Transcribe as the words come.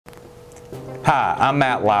Hi, I'm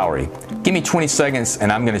Matt Lowery. Give me 20 seconds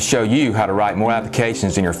and I'm going to show you how to write more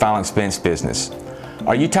applications in your final expense business.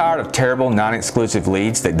 Are you tired of terrible non-exclusive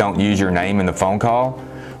leads that don't use your name in the phone call?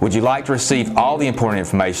 Would you like to receive all the important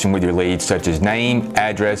information with your leads, such as name,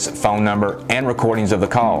 address, phone number, and recordings of the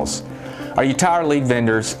calls? Are you tired of lead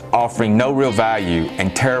vendors offering no real value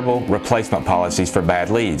and terrible replacement policies for bad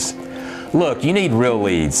leads? Look, you need real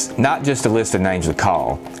leads, not just a list of names to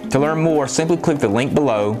call. To learn more, simply click the link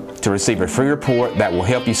below to receive a free report that will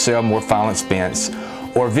help you sell more final expense,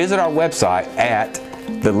 or visit our website at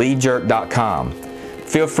theleadjerk.com.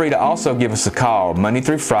 Feel free to also give us a call Monday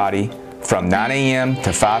through Friday from 9 a.m.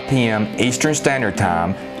 to 5 p.m. Eastern Standard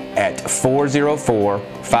Time at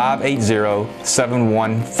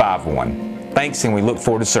 404-580-7151. Thanks, and we look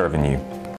forward to serving you.